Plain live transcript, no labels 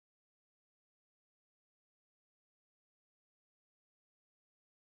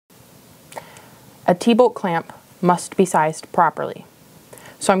A T-bolt clamp must be sized properly.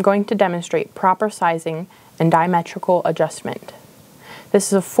 So I'm going to demonstrate proper sizing and diametrical adjustment. This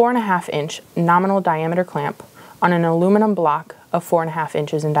is a 4.5 inch nominal diameter clamp on an aluminum block of 4.5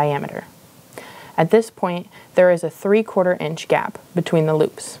 inches in diameter. At this point, there is a 3/4 inch gap between the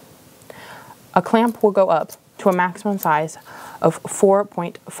loops. A clamp will go up to a maximum size of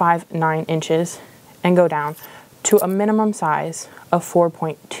 4.59 inches and go down to a minimum size of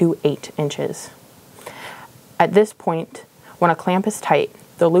 4.28 inches. At this point, when a clamp is tight,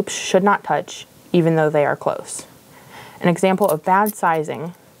 the loops should not touch even though they are close. An example of bad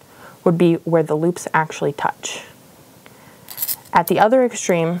sizing would be where the loops actually touch. At the other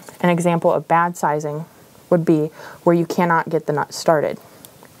extreme, an example of bad sizing would be where you cannot get the nut started.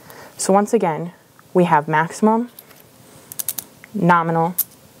 So once again, we have maximum, nominal,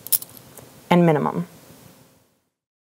 and minimum.